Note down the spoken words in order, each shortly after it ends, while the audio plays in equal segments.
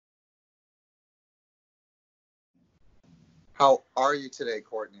How are you today,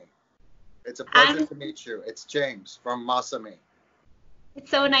 Courtney? It's a pleasure to meet you. It's James from MASAMI. It's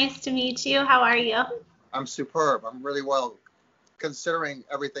so nice to meet you. How are you? I'm superb. I'm really well, considering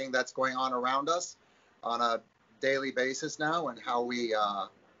everything that's going on around us on a daily basis now, and how we all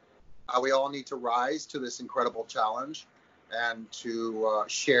need to rise to this incredible challenge and to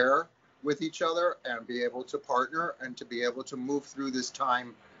share with each other and be able to partner and to be able to move through this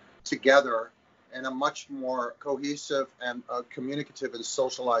time together in a much more cohesive and communicative and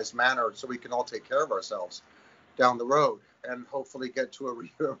socialized manner, so we can all take care of ourselves down the road and hopefully get to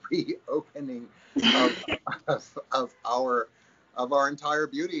a reopening of our entire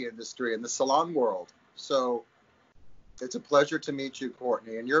beauty industry and the salon world. So it's a pleasure to meet you,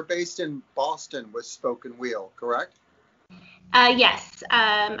 Courtney. And you're based in Boston with Spoken Weal, correct? Yes,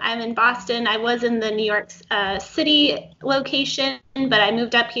 I'm in Boston. I was in the New York City location, but I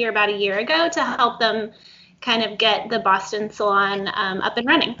moved up here about a year ago to help them kind of get the Boston salon up and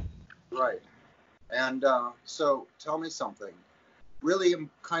running. Right. And so tell me something really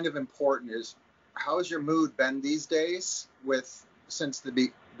kind of important is, how's your mood been these days since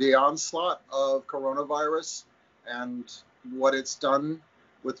the onslaught of coronavirus and what it's done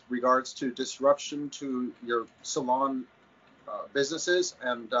with regards to disruption to your salon businesses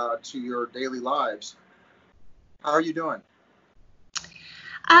and to your daily lives? How are you doing?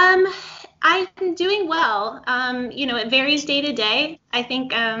 I'm doing well. It varies day to day. I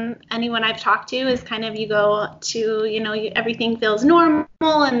think anyone I've talked to is kind of, you go to, everything feels normal,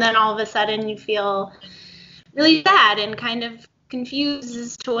 and then all of a sudden you feel really sad and kind of confused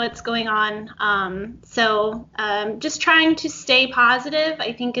as to what's going on. So just trying to stay positive,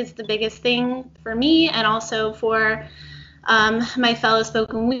 I think, is the biggest thing for me, and also for my fellow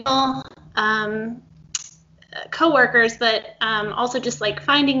Spoken Weal coworkers, but also just like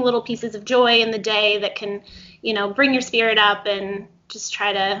finding little pieces of joy in the day that can, bring your spirit up and just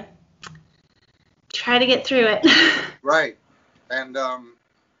try to get through it. Right. And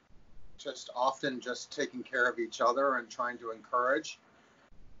just often just taking care of each other and trying to encourage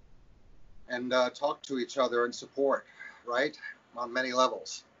and talk to each other and support, right, on many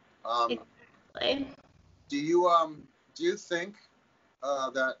levels. Exactly. Do you think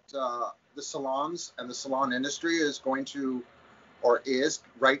that the salons and the salon industry is going to, or is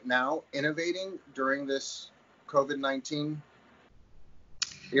right now, innovating during this COVID-19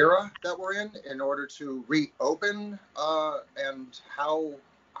 era that we're in order to reopen? And how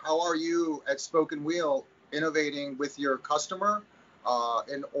are you at Spoken Weal innovating with your customer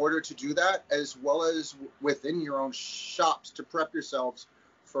in order to do that, as well as within your own shops to prep yourselves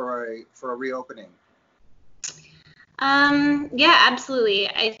for a reopening? Yeah, absolutely.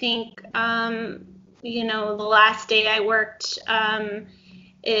 I think, the last day I worked,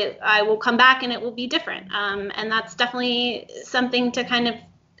 I will come back and it will be different. And that's definitely something to kind of,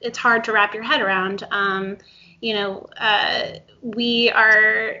 it's hard to wrap your head around. We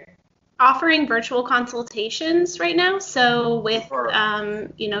are offering virtual consultations right now. So with,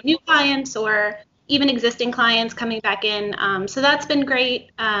 new clients or even existing clients coming back in. So that's been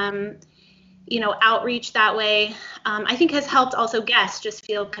great. Outreach that way, I think, has helped also guests just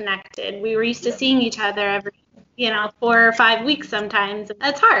feel connected. We were used to seeing each other every, 4 or 5 weeks sometimes.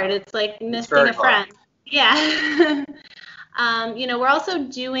 That's hard. It's like missing a friend. Hard. Yeah. We're also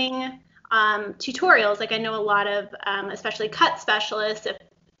doing tutorials. Like, I know a lot of, especially cut specialists, if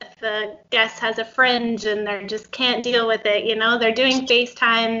a guest has a fringe and they just can't deal with it, they're doing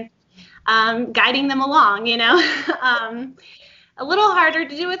FaceTime, guiding them along, a little harder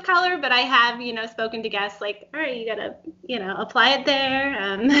to do with color, but I have, spoken to guests like, all right, you gotta, apply it there.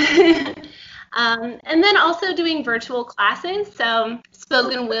 And then also doing virtual classes. So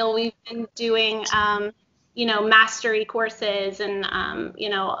Spoken Weal, we've been doing, mastery courses, and,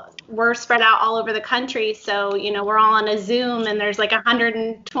 we're spread out all over the country. So, we're all on a Zoom and there's like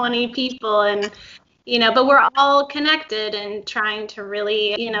 120 people, and, but we're all connected and trying to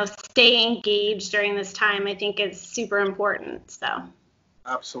really, stay engaged during this time, I think, is super important. So.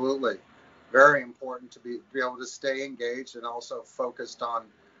 Absolutely. Very important to be able to stay engaged and also focused on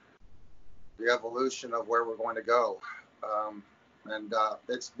the evolution of where we're going to go. And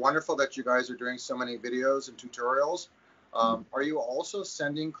it's wonderful that you guys are doing so many videos and tutorials. Are you also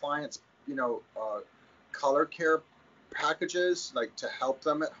sending clients, color care packages, like to help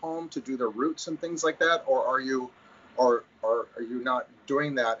them at home to do their roots and things like that? Or are you not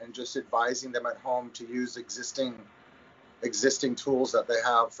doing that and just advising them at home to use existing tools that they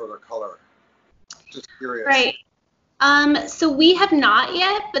have for their color? Just curious. Right. So we have not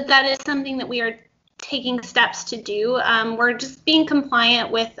yet, but that is something that we are taking steps to do. We're just being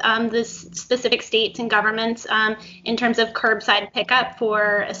compliant with the specific states and governments in terms of curbside pickup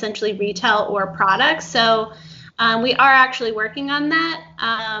for essentially retail or products. So we are actually working on that,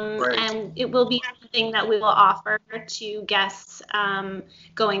 and it will be something that we will offer to guests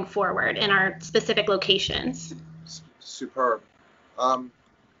going forward in our specific locations. Superb.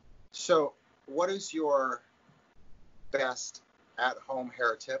 So what is your best at-home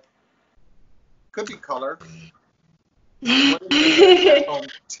hair tip? Could be color. What is your at-home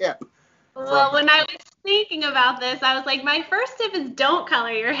tip? Well, when I was thinking about this, I was like, my first tip is don't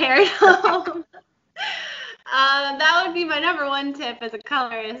color your hair at home. That would be my number one tip as a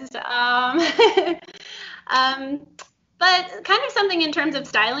colorist. But kind of something in terms of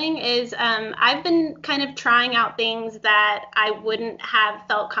styling is I've been kind of trying out things that I wouldn't have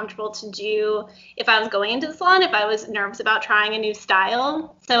felt comfortable to do if I was going into the salon, if I was nervous about trying a new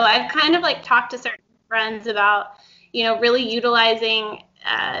style. So I've kind of like talked to certain friends about, really utilizing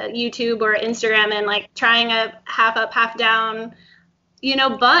YouTube or Instagram and like trying a half up, half down,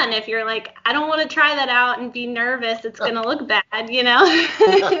 bun. If you're like, I don't want to try that out and be nervous, it's going to look bad,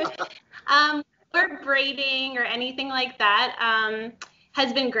 or braiding or anything like that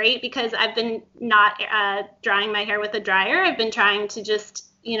has been great because I've been not drying my hair with a dryer. I've been trying to just,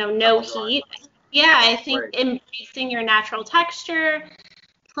 no heat. Yeah, I think embracing your natural texture,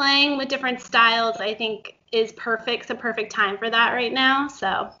 playing with different styles, I think is perfect. It's a perfect time for that right now.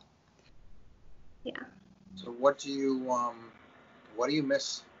 So, yeah. So what do you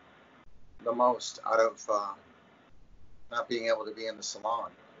miss the most out of not being able to be in the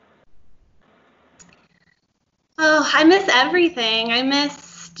salon? Oh, I miss everything. I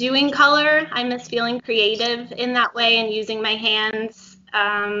miss doing color. I miss feeling creative in that way and using my hands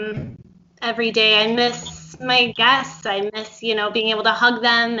every day. I miss my guests. I miss, being able to hug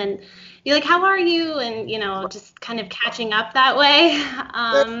them and be like, how are you? And, just kind of catching up that way.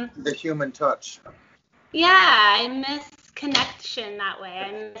 The human touch. Yeah, I miss connection that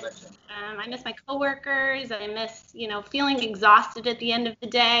way. I miss my coworkers. I miss, feeling exhausted at the end of the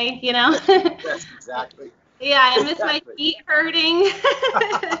day, Yes, exactly. Yeah, I miss my feet hurting.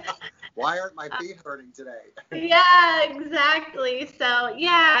 Why aren't my feet hurting today? Yeah, exactly. So,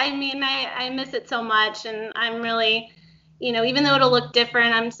 yeah, I mean, I miss it so much, and I'm really, even though it'll look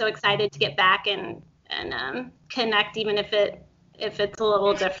different, I'm so excited to get back and connect, even if it's a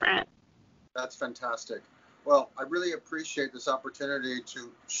little different. That's fantastic. Well, I really appreciate this opportunity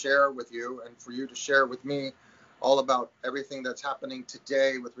to share with you and for you to share with me all about everything that's happening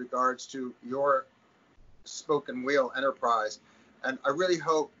today with regards to your Spoken Weal enterprise. And I really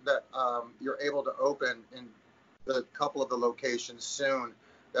hope that you're able to open in the couple of the locations soon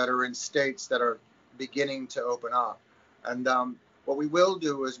that are in states that are beginning to open up. And what we will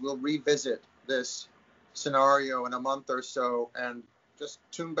do is we'll revisit this scenario in a month or so and just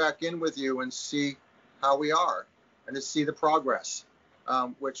tune back in with you and see how we are and to see the progress,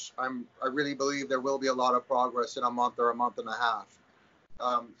 which I really believe there will be a lot of progress in a month or a month and a half.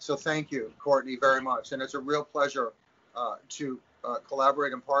 So thank you, Courtney, very much. And it's a real pleasure to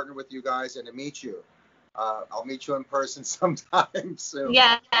collaborate and partner with you guys and to meet you. I'll meet you in person sometime soon.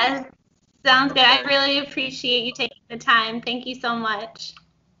 Yeah, sounds good. I really appreciate you taking the time. Thank you so much.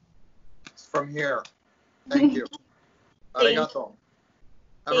 It's from here. Thank you. Arigato.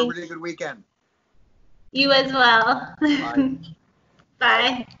 Have a really good weekend. You as well. Bye.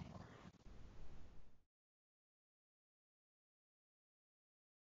 Bye.